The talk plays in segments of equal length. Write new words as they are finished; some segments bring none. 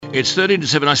It's 13 to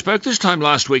 7. I spoke this time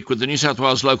last week with the New South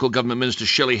Wales Local Government Minister,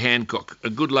 Shelley Hancock, a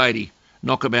good lady,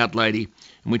 knockabout lady,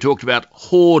 and we talked about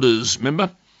hoarders,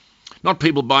 remember? Not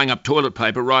people buying up toilet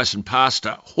paper, rice and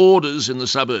pasta, hoarders in the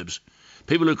suburbs,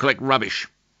 people who collect rubbish.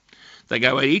 They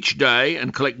go out each day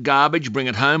and collect garbage, bring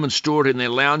it home and store it in their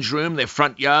lounge room, their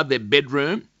front yard, their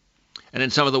bedroom, and in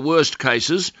some of the worst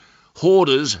cases,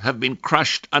 hoarders have been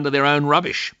crushed under their own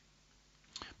rubbish.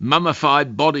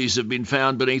 Mummified bodies have been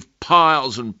found beneath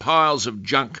piles and piles of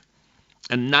junk,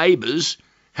 and neighbours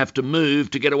have to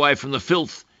move to get away from the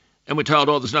filth, and we're told,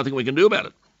 oh, there's nothing we can do about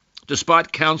it.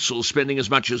 Despite councils spending as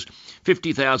much as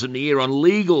 $50,000 a year on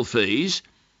legal fees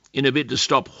in a bid to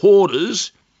stop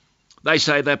hoarders, they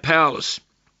say they're powerless,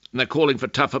 and they're calling for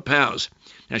tougher powers.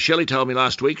 Now, Shelley told me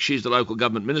last week, she's the local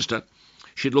government minister,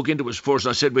 she'd look into it for us,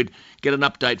 and I said we'd get an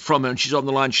update from her, and she's on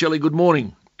the line. Shelley, good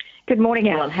morning. Good morning,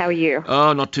 Alan. How are you?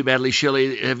 Oh, not too badly,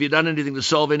 Shelley. Have you done anything to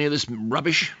solve any of this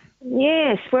rubbish?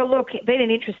 Yes. Well, look, it's been an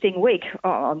interesting week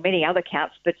on many other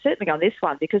counts, but certainly on this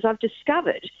one, because I've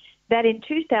discovered that in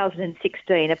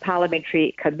 2016, a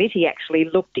parliamentary committee actually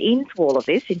looked into all of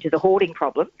this, into the hoarding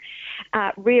problem,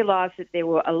 realised that there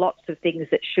were lots of things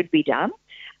that should be done,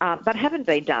 but haven't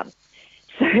been done.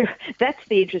 So that's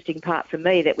the interesting part for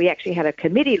me, that we actually had a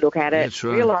committee look at it, That's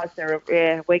right. realised there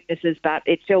are weaknesses, but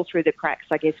it fell through the cracks,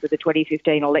 I guess, with the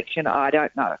 2015 election. I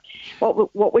don't know.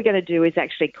 What we're going to do is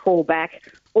actually call back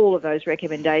all of those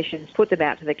recommendations, put them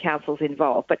out to the councils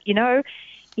involved. But, you know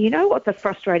what the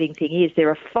frustrating thing is? There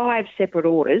are 5 separate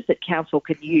orders that council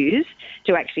can use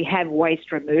to actually have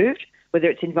waste removed, whether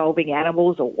it's involving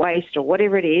animals or waste or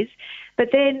whatever it is. But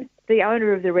then the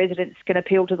owner of the residence can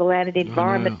appeal to the Land and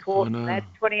Environment Court, and that's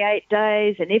 28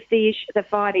 days. And if the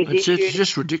fine is issued, it's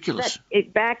just ridiculous.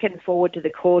 Back and forward to the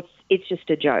courts, it's just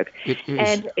a joke. It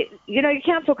is. And,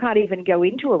 council can't even go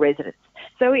into a residence.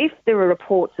 So if there are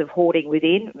reports of hoarding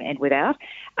within and without,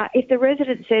 if the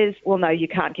resident says, well, no, you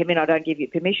can't come in, I don't give you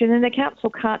permission, then the council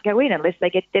can't go in unless they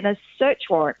get then a search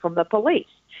warrant from the police.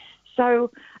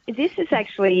 So this is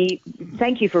actually,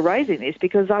 thank you for raising this,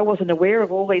 because I wasn't aware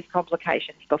of all these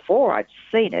complications before. I'd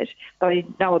seen it, but I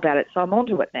didn't know about it, so I'm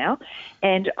onto it now.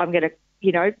 And I'm going to,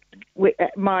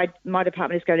 my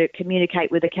department is going to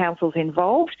communicate with the councils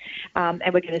involved, and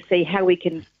we're going to see how we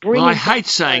can bring... Well, I hate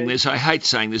saying this,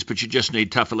 but you just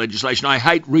need tougher legislation. I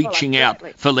hate reaching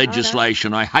out for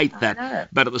legislation. I hate that.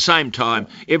 But at the same time,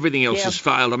 everything else has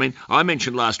failed. I mean, I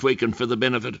mentioned last week, and for the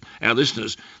benefit of our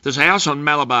listeners, there's a house on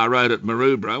Malabar Road at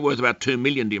Maroubra, worth about $2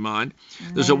 million, do you mind?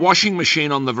 There's a washing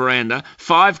machine on the veranda,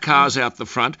 5 cars out the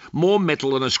front, more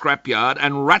metal than a scrapyard,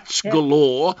 and rats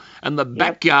galore, and the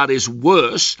backyard is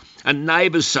worse, and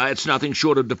neighbours say it's nothing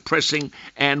short of depressing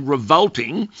and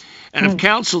revolting. And if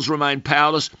councils remain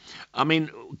powerless, I mean,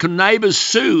 can neighbours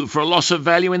sue for a loss of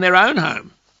value in their own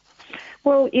home?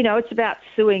 Well, it's about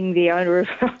suing the owner of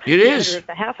owner of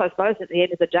the house, I suppose. At the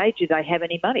end of the day, do they have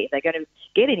any money? Are they going to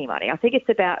get any money? I think it's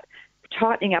about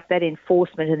tightening up that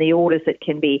enforcement and the orders that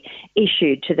can be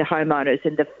issued to the homeowners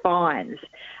and the fines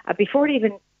before it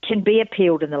even can be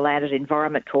appealed in the Land and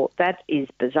Environment Court. That is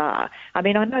bizarre. I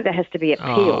mean, I know there has to be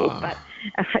appeal, but,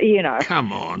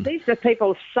 Come on. These are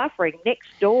people suffering next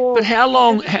door. But how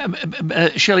long,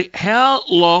 Shelley, how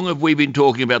long have we been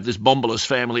talking about this Bombolus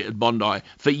family at Bondi?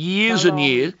 For years and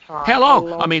years. How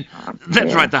long? I mean,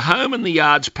 that's right, the home and the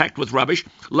yard's packed with rubbish.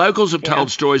 Locals have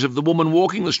told stories of the woman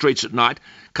walking the streets at night,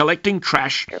 collecting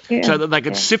trash so that they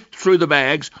could sift through the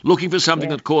bags, looking for something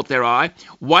that caught their eye.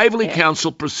 Waverley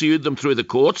Council pursued them through the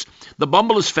courts. The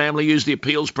Bombolus family used the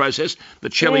appeals process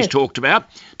that Shelley's talked about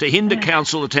to hinder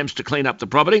council attempts to clean up the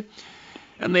property.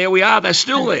 And there we are, they're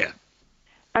still there.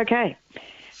 Okay.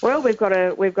 Well, we've got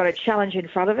a challenge in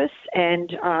front of us,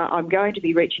 and I'm going to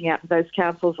be reaching out to those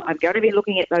councils. I'm going to be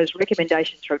looking at those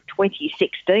recommendations from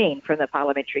 2016 from the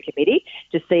Parliamentary Committee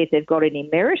to see if they've got any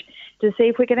merit, to see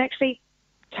if we can actually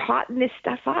tighten this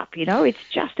stuff up. It's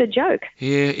just a joke.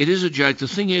 Yeah, it is a joke. The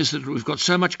thing is that we've got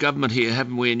so much government here,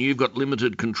 haven't we? And you've got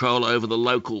limited control over the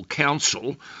local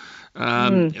council.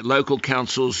 Local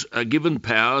councils are given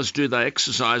powers. Do they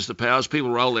exercise the powers?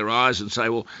 People roll their eyes and say,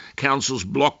 well, councils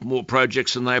block more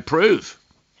projects than they approve.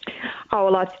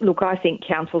 Oh, well, I think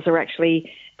councils are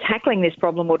actually tackling this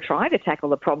problem or trying to tackle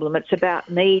the problem. It's about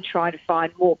me trying to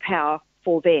find more power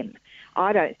for them.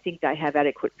 I don't think they have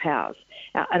adequate powers.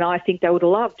 And I think they would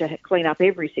love to clean up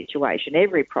every situation,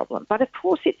 every problem. But, of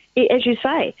course, as you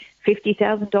say,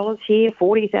 $50,000 here,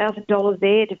 $40,000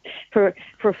 there for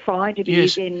a fine to be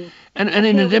used in... And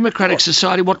in a democratic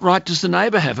society, what right does the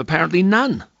neighbour have? Apparently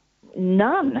none.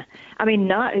 None. I mean,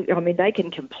 no. I mean, they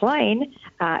can complain,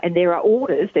 and there are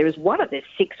orders. There is one of the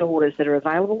 6 orders that are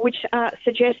available, which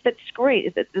suggest that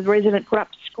the resident put up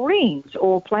screens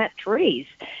or plant trees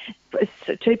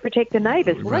to protect the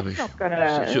neighbours. Well, that's not going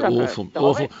to.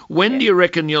 Awful. When do you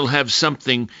reckon you'll have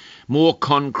something more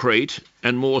concrete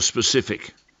and more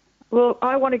specific? Well,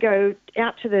 I want to go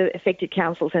out to the affected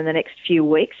councils in the next few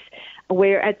weeks,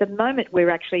 where at the moment we're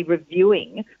actually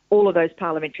reviewing all of those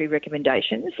parliamentary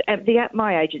recommendations.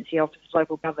 My agency, Office of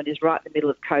Local Government, is right in the middle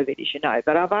of COVID, as you know,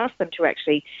 but I've asked them to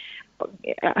actually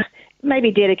maybe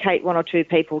dedicate 1 or 2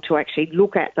 people to actually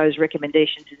look at those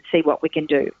recommendations and see what we can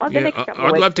do. I'd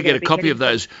love to get a copy of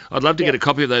those. I'd love to get a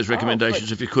copy of those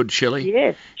recommendations if you could, Shelley.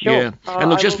 Yes, sure. Yeah. And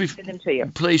look, send them to you.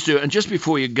 Please do. And just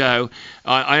before you go,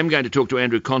 I am going to talk to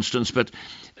Andrew Constance, but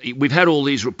we've had all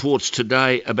these reports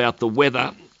today about the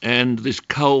weather and this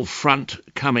cold front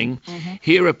coming.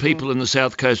 Here are people in the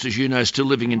South Coast, as you know, still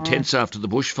living in tents after the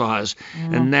bushfires,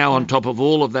 and now on top of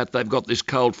all of that, they've got this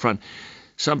cold front.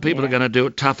 Some people are going to do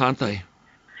it tough, aren't they?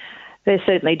 They're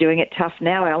certainly doing it tough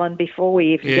now, Alan, before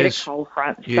we even get a cold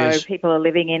front. So people are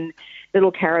living in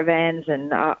little caravans and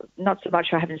not so much,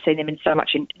 I haven't seen them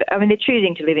they're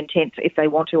choosing to live in tents if they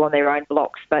want to on their own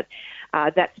blocks, but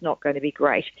that's not going to be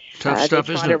be tough stuff,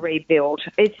 isn't it? Trying to rebuild.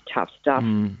 It's tough stuff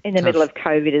in the middle of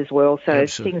COVID as well, so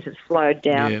things have slowed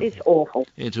down. It's awful.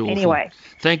 It's awful. Anyway.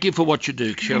 Thank you for what you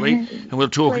do, Shelley, and we'll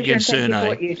talk again soon, Thank you for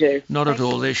what you do. Not at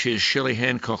all. There she is, Shelley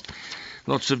Hancock.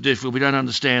 Lots of difficulty. We don't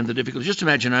understand the difficulty. Just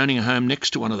imagine owning a home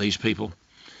next to one of these people,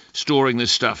 storing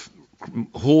this stuff,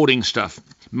 hoarding stuff,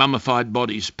 mummified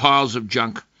bodies, piles of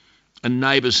junk, and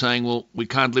neighbours saying, well, we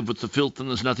can't live with the filth and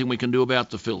there's nothing we can do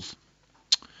about the filth.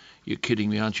 You're kidding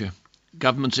me, aren't you?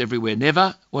 Governments everywhere.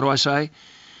 Never, what do I say?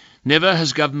 Never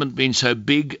has government been so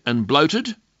big and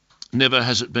bloated. Never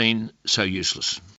has it been so useless.